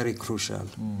training is very crucial,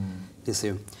 you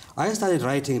see. I started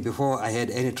writing before I had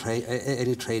any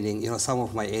training, you know, some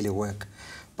of my early work.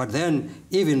 But then,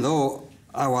 even though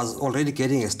I was already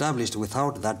getting established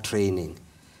without that training,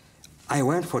 I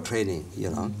went for training, you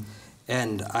know,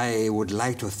 and I would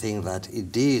like to think that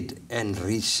it did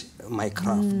enrich my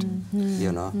craft,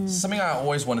 you know. something I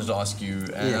always wanted to ask you,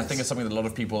 and I Yes. think it's something that a lot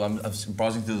of people, I'm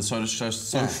browsing through the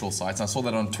social sites, I saw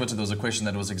that on Twitter there was a question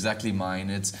that was exactly mine.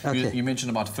 It's you mentioned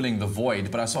about filling the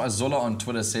void, but I saw Azola on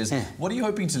Twitter says, what are you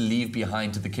hoping to leave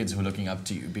behind to the kids who are looking up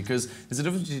to you? Because there's a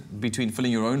difference between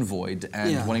filling your own void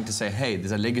and wanting to say, hey,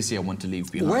 there's a legacy I want to leave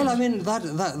behind. Well, I mean,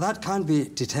 that can't be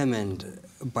determined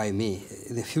by me.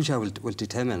 The future will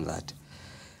determine that.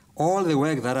 All the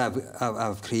work that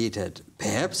I've created,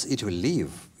 perhaps it will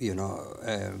leave, you know,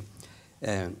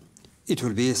 it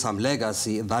will be some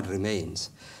legacy that remains.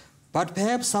 But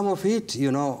perhaps some of it,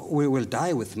 you know, will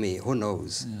die with me, who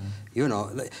knows? You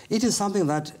know, it is something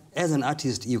that, as an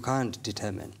artist, you can't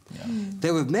determine.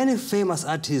 There were many famous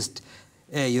artists,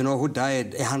 you know, who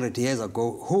died 100 years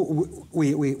ago, who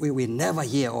we never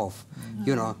hear of,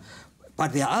 you know.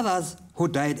 But there are others who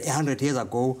died 100 years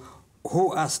ago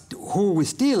who we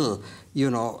still,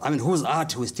 you know, I mean, whose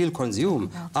art we still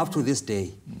consume up to this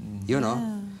day, you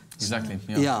know. Exactly.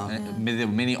 Yeah. There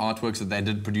were many artworks that they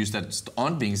did produce that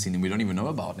aren't being seen and we don't even know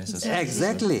about necessarily.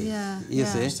 Exactly. You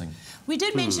see. Interesting. We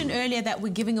did mention earlier that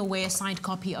we're giving away a signed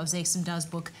copy of Zakes Mda's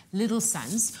book, Little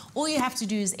Sons. All you have to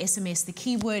do is SMS the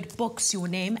keyword books, your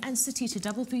name, and city to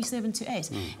 33728.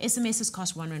 SMSs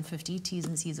cost R1.50. T's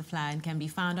and C's apply and can be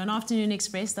found on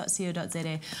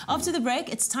afternoonexpress.co.za. After the break,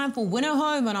 it's time for Winner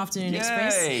Home on Afternoon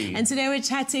Express. And today we're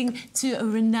chatting to a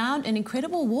renowned and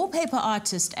incredible wallpaper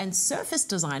artist and surface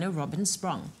designer, Robin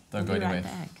Sprong. Don't go We'll be right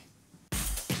anywhere. back.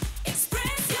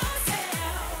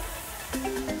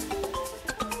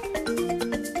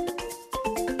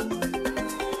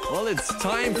 Well, it's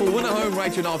time for Winner Home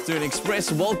right here on Afternoon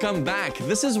Express. Welcome back.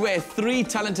 This is where 3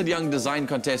 talented young design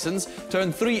contestants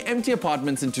turn 3 empty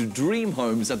apartments into dream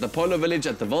homes at the Polo Village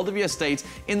at the Valdevie Estate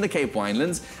in the Cape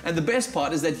Winelands. And the best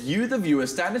part is that you, the viewer,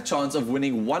 stand a chance of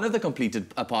winning one of the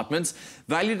completed apartments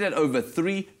valued at over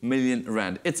 3 million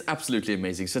rand. It's absolutely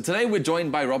amazing. So today we're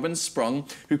joined by Robin Sprong,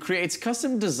 who creates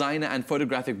custom designer and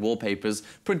photographic wallpapers,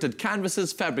 printed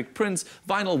canvases, fabric prints,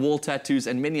 vinyl wall tattoos,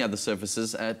 and many other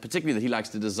surfaces, particularly that he likes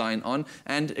to design on.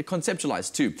 and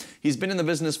conceptualize too. He's been in the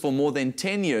business for more than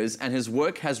 10 years, and his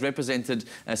work has represented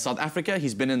South Africa.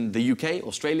 He's been in the UK,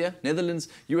 Australia, Netherlands,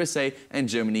 USA, and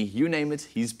Germany. You name it,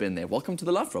 he's been there. Welcome to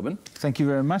the Loft, Robin. Thank you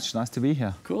very much. Nice to be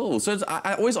here. Cool. So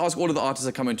I always ask all of the artists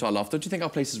that come into our Loft, don't you think our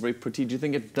place is very pretty? Do you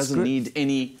think it doesn't need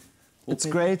any wallpaper? It's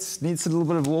great. Needs a little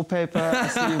bit of wallpaper. I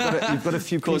see you've got a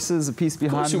few pieces, a piece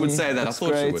behind me. Of course you would say that. I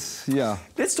thought you would. Yeah.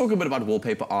 Let's talk a bit about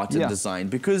wallpaper art and design,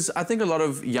 because I think a lot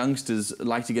of youngsters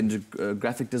like to get into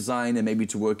graphic design and maybe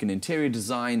to work in interior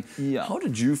design. Yeah. How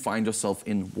did you find yourself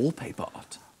in wallpaper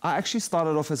art? I actually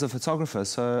started off as a photographer,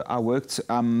 so I worked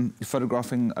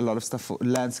photographing a lot of stuff for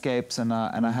landscapes, and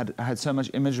I had so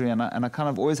much imagery, and I kind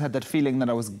of always had that feeling that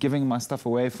I was giving my stuff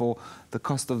away for the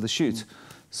cost of the shoot.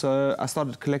 So I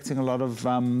started collecting a lot of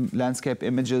landscape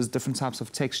images, different types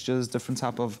of textures, different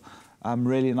type of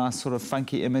really nice sort of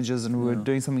funky images, and we were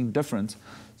doing something different.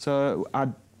 So I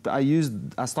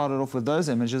started off with those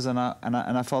images, and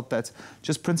I felt that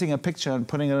just printing a picture and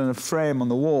putting it in a frame on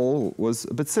the wall was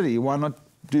a bit silly. Why not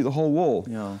do the whole wall?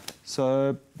 Yeah.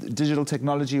 So digital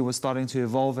technology was starting to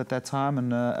evolve at that time,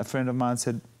 and a friend of mine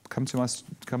said, come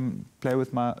play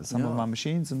with some of my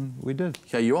machines, and we did.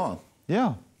 Here you are.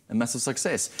 Yeah. A massive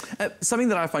success. Something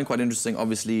that I find quite interesting,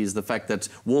 obviously, is the fact that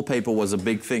wallpaper was a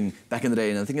big thing back in the day,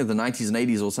 and I think in the 90s and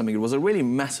 80s or something, it was a really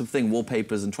massive thing,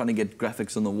 wallpapers and trying to get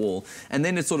graphics on the wall. And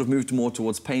then it sort of moved more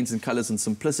towards paints and colours and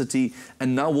simplicity,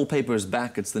 and now wallpaper is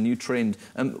back, it's the new trend.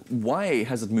 Why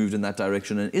has it moved in that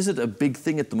direction, and is it a big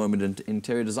thing at the moment in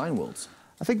interior design worlds?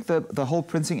 I think the whole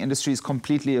printing industry is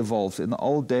completely evolved. In the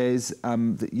old days,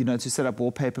 you know, to set up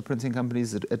wallpaper printing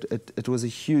companies, it was a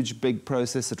huge, big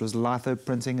process. It was litho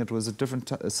printing. It was a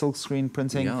different silk screen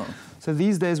printing. Yeah. So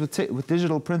these days, with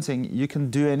digital printing, you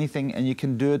can do anything, and you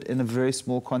can do it in a very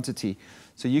small quantity.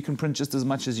 So you can print just as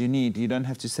much as you need. You don't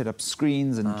have to set up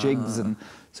screens and jigs, and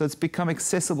so it's become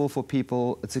accessible for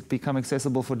people. It's become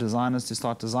accessible for designers to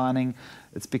start designing.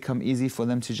 It's become easy for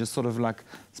them to just sort of like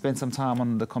spend some time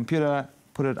on the computer,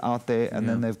 put it out there, and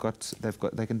then they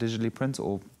can digitally print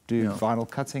or do vinyl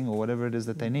cutting or whatever it is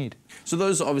that they need. So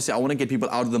those, obviously, I want to get people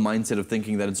out of the mindset of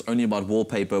thinking that it's only about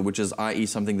wallpaper, which is, i.e.,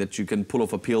 something that you can pull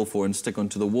off a peel for and stick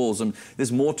onto the walls. And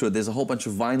there's more to it. There's a whole bunch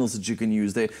of vinyls that you can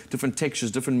use. There are different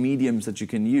textures, different mediums that you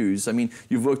can use. I mean,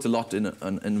 you've worked a lot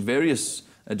in various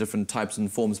different types and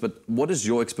forms, but what does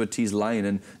your expertise lie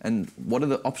in, and what are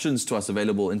the options to us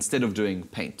available instead of doing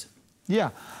paint?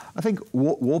 Yeah, I think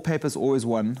wallpaper's always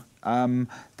one.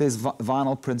 There's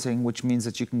vinyl printing, which means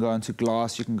that you can go into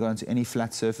glass, you can go into any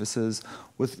flat surfaces.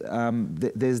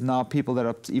 There's now people that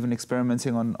are even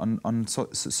experimenting on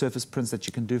surface prints that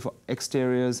you can do for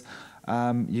exteriors.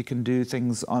 You can do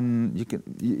things on,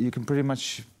 you can pretty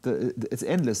much, it's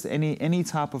endless. Any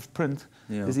type of print.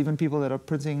 Yeah. There's even people that are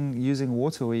printing using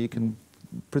water, where you can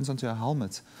print onto a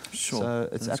helmet. Sure. So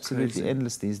it's absolutely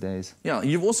endless these days. Yeah,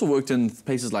 you've also worked in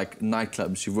places like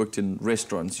nightclubs, you've worked in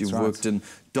restaurants, you've worked in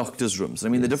doctors' rooms. I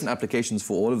mean, there are different applications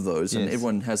for all of those, and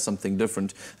everyone has something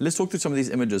different. Let's talk through some of these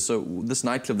images. So this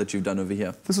nightclub that you've done over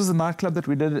here. This was a nightclub that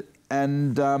we did,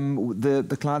 and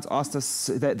the clients asked us,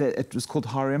 that it was called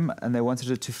Harem, and they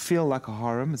wanted it to feel like a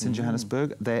harem. It's in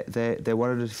Johannesburg. They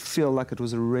wanted it to feel like it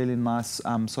was a really nice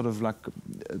sort of like,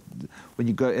 when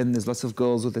you go in, there's lots of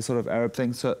girls with this sort of Arab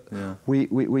thing. So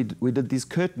we did these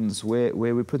curtains where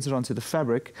we printed onto the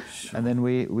fabric, and then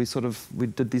we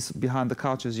did these behind the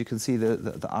couches. You can see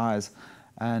the eyes,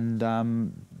 and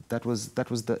that was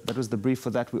the brief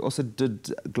for that. We also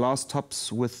did glass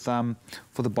tops with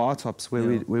for the bar tops, where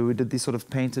we did these sort of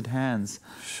painted hands,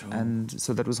 and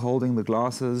so that was holding the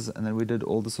glasses, and then we did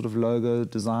all the sort of logo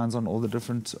designs on all the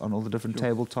different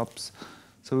tabletops.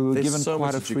 So we were given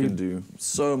quite a free... you can do.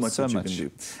 So much that you can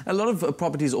do. A lot of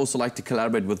properties also like to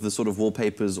collaborate with the sort of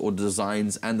wallpapers or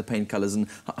designs and the paint colours. And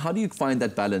how do you find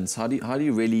that balance? How do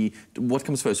you really... What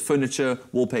comes first? Furniture,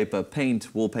 wallpaper, paint,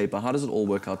 wallpaper. How does it all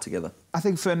work out together? I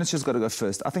think furniture's got to go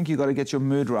first. I think you've got to get your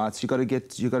mood right. You've got to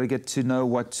get to know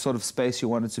what sort of space you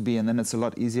want it to be, and then it's a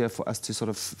lot easier for us to sort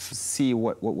of see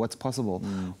what's possible.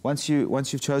 Once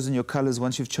you've chosen your colours,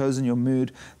 once you've chosen your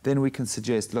mood, then we can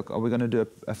suggest, look, are we going to do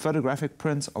a photographic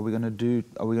print? Are we going to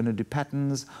do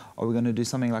patterns? Are we going to do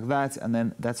something like that? And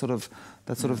then that sort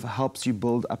of helps you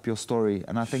build up your story.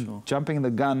 And I think jumping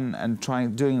the gun and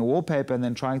doing a wallpaper and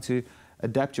then trying to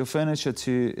adapt your furniture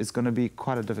to is going to be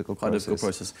quite a difficult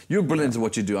process. You're brilliant at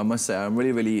what you do, I must say. I'm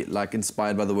really, really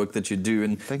inspired by the work that you do,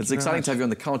 and it's exciting to have you on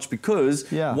the couch, because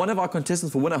one of our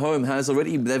contestants for Winner Home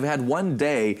they've had one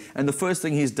day, and the first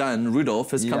thing he's done, Rudolph,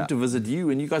 has come to visit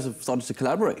you, and you guys have started to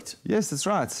collaborate. Yes, that's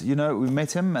right. You know, we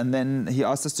met him, and then he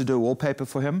asked us to do a wallpaper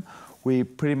for him. we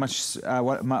pretty much,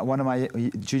 one of my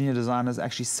junior designers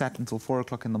actually sat until 4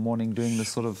 o'clock in the morning doing this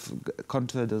sort of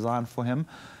contour design for him.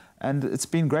 And it's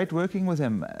been great working with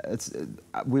him.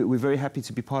 We're very happy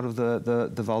to be part of the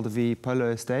Valdivia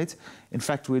Polo Estate. In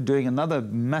fact, we're doing another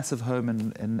massive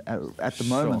home at the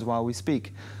moment while we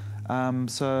speak.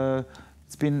 So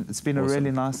it's been awesome. A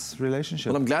really nice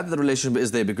relationship. Well, I'm glad that the relationship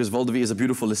is there because Valdivia is a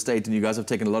beautiful estate and you guys have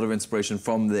taken a lot of inspiration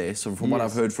from there. So from what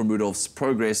I've heard from Rudolph's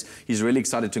progress, he's really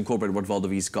excited to incorporate what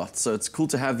Valdivia's got. So it's cool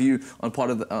to have you on part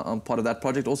of that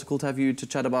project. Also cool to have you to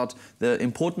chat about the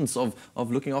importance of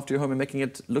looking after your home and making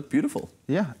it look beautiful.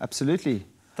 Yeah, absolutely.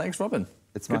 Thanks, Robin.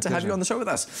 It's good to have you on the show with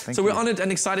us. So we're honoured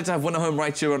and excited to have Winner Home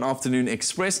right here on Afternoon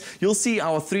Express. You'll see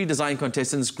our 3 design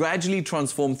contestants gradually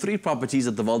transform 3 properties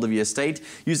at the Valdivia Estate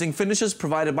using finishes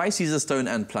provided by Caesarstone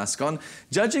and Plascon.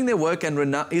 Judging their work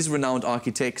is renowned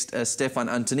architect Stefan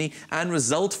Antony and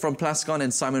result from Plascon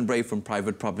and Simon Bray from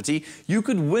Private Property. You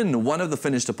could win one of the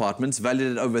finished apartments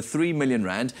valued at over 3 million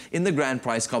rand in the grand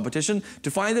prize competition.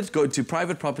 To find it, go to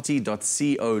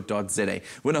privateproperty.co.za.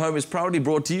 Winner Home is proudly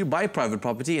brought to you by Private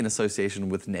Property in association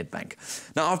with Nedbank.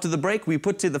 Now, after the break, we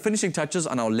put to the finishing touches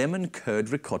on our lemon curd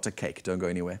ricotta cake. Don't go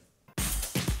anywhere.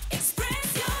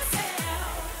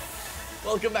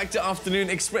 Welcome back to Afternoon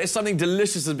Express. Something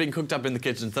delicious is being cooked up in the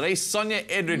kitchen today. Sonja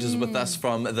Edridge is with us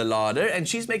from the Larder, and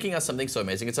she's making us something so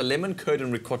amazing. It's a lemon curd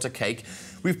and ricotta cake.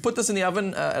 We've put this in the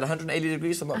oven at 180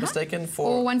 degrees, if I'm not mistaken.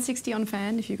 Or 160 on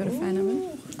fan, if you've got a fan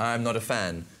oven. I'm not a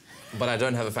fan. But I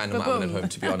don't have a fan in my oven at home,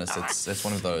 to be honest. It's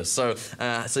one of those. So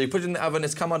you put it in the oven.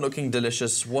 It's come out looking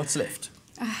delicious. What's left?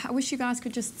 I wish you guys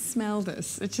could just smell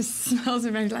this. It just smells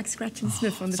like scratch and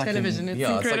sniff on the television. It's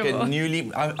incredible. It's like a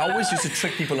newly... I always used to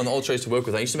trick people on the old shows to work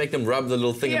with. I used to make them rub the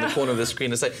little thing in the corner of the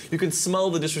screen and say, you can smell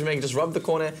the dish we're making, just rub the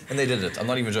corner, and they did it. I'm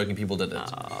not even joking, people did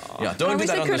it. Yeah, don't do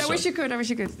that on the show. I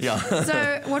wish you could. Yeah.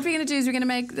 So what we're going to do is we're going to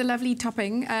make the lovely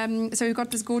topping. So we've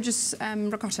got this gorgeous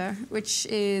ricotta, which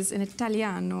is an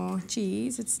Italiano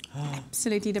cheese. It's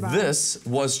absolutely divine. This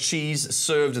was cheese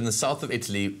served in the south of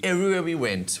Italy. Everywhere we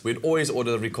went, we'd always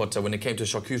order the ricotta when it came to a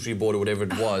charcuterie board or whatever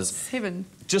it was. It's heaven.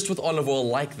 Just with olive oil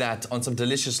like that on some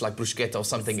delicious like bruschetta or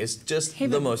something is just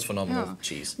the most phenomenal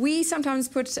cheese. We sometimes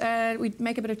put, we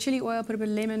make a bit of chili oil, put a bit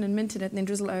of lemon and mint in it and then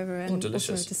drizzle over and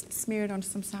also just smear it onto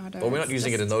some sourdough. But we're not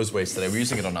using it in those ways today. We're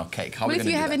using it on our cake. How are we going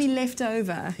to do that? Well, if you have any left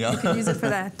over, you can use it for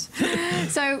that.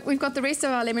 So we've got the rest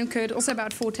of our lemon curd, also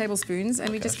about 4 tablespoons,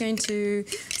 and we're just going to...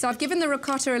 So I've given the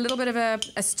ricotta a little bit of a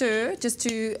stir just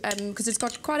to... because it's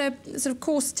got quite a sort of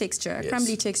coarse texture,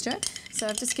 crumbly texture. So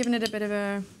I've just given it a bit of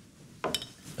a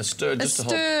stir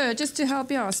just to help,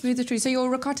 yeah, smooth it through. So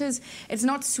your ricotta it's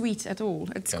not sweet at all.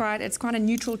 It's quite a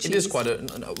neutral cheese. It is quite a,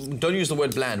 don't use the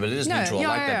word bland, but it is neutral. I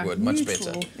like that word, much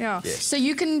better. Yeah. Yes. So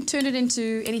you can turn it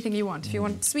into anything you want. If you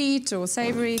want sweet or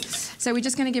savoury. So we're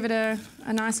just going to give it a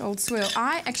nice old swirl.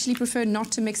 I actually prefer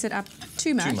not to mix it up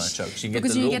too much.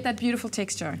 Because you get that beautiful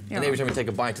texture. Yeah. And every time you take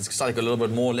a bite, it's like a little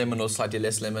bit more lemon or slightly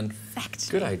less lemon.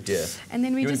 Exactly. Good idea. And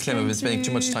then we just clever, we're spending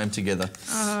too much time together.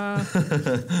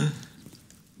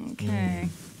 Okay,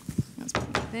 let's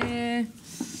put it there.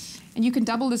 And you can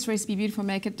double this recipe, beautiful,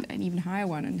 make it an even higher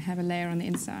one and have a layer on the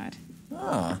inside.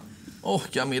 Oh,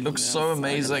 yummy, it looks so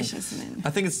amazing.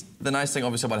 I think it's the nice thing,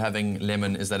 obviously, about having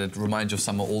lemon is that it reminds you of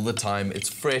summer all the time. It's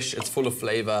fresh, it's full of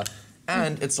flavour,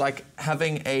 and it's like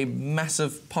having a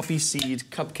massive poppy seed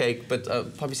cupcake, but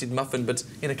poppy seed muffin, but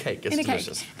in a cake. It's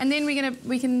delicious. And then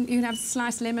you can have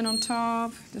sliced lemon on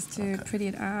top, just to pretty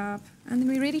it up. And then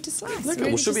we're ready to slice.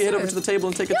 Well, should we head over to the table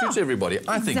and take it through to everybody?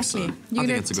 I think so. You're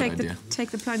going to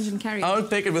take the plunge and carry it. I'll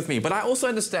take it with me. But I also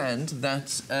understand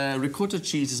that ricotta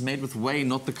cheese is made with whey,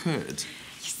 not the curd.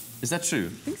 Is that true?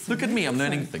 So. Look at me, I'm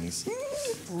learning things.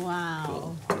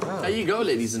 Wow. Cool. There you go,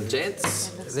 ladies and gents.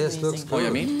 This looks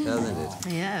good, doesn't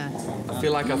it? Yeah. I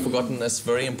feel like I've forgotten this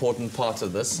very important part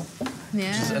of this, which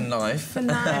is a knife. A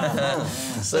knife.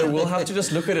 So we'll have to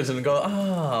just look at it and go,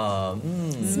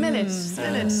 Smell it,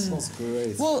 smell it. That's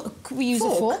great. Well, could we use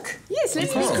a fork? Yes,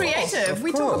 let's be creative.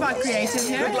 We talk about creative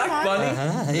here. Good luck, Bunny.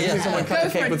 Usually someone cut a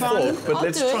cake with fork, but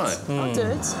let's try. I'll do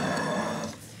it.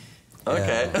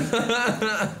 Okay.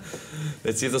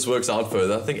 Let's see if this works out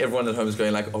further. I think everyone at home is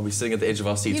going like, oh, we're sitting at the edge of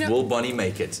our seats. Will Bonnie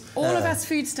make it? All of us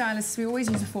food stylists, we always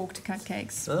use a fork to cut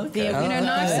cakes. Okay. You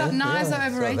know, knives are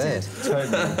overrated.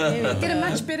 Get a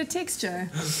much better texture.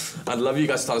 I'd love you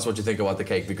guys to tell us what you think about the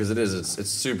cake because it's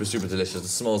super, super delicious. It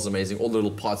smells amazing. All the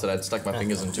little parts that I'd stuck my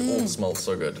fingers into all smell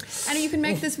so good. And you can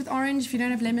make this with orange if you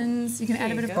don't have lemons. You can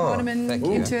add a bit of cardamom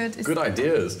into it. It's good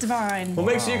ideas. Divine. Well,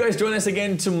 make sure you guys join us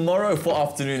again tomorrow for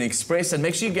Afternoon Express and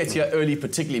make sure you get here early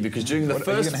particularly because during the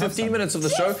first 15 minutes of the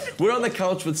show, we're on the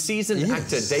couch with seasoned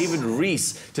actor David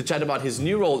Rees to chat about his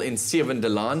new role in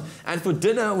Ricotta. And for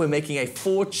dinner, we're making a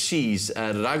 4-cheese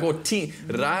rigatoni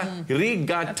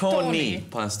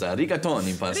pasta.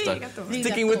 Rigatoni pasta.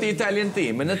 Sticking with the Italian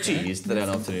theme and a cheese today on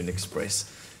Afternoon Express.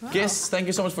 Wow. Guests, thank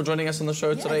you so much for joining us on the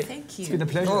show today. Thank you. It's been a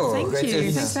pleasure. Oh, thank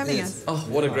you. Thanks for having us. Oh,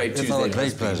 what a great Tuesday. It's a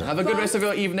great pleasure. Have a good rest of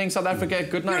your evening, South Africa.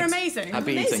 Good night. You're amazing.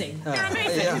 Happy eating. You're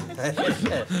amazing.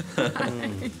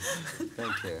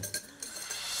 Thank you.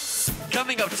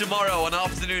 Coming up tomorrow on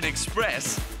Afternoon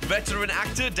Express, veteran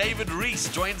actor David Rees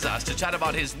joins us to chat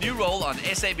about his new role on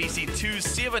SABC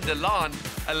 2's Ricotta,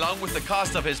 along with the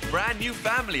cast of his brand new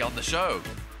family on the show.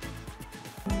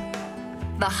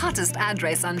 The hottest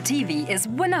address on TV is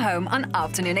Winner Home on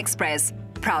Afternoon Express.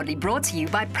 Proudly brought to you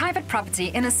by Private Property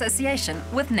in association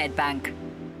with Nedbank.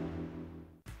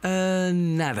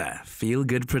 Another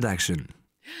feel-good production.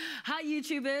 Hi,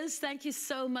 YouTubers. Thank you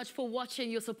so much for watching.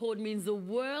 Your support means the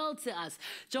world to us.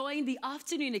 Join the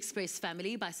Afternoon Express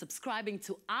family by subscribing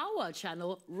to our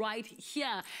channel right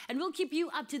here. And we'll keep you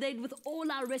up to date with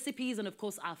all our recipes and, of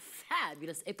course, our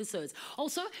fabulous episodes.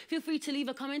 Also, feel free to leave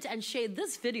a comment and share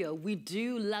this video. We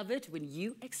do love it when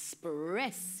you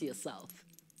express yourself.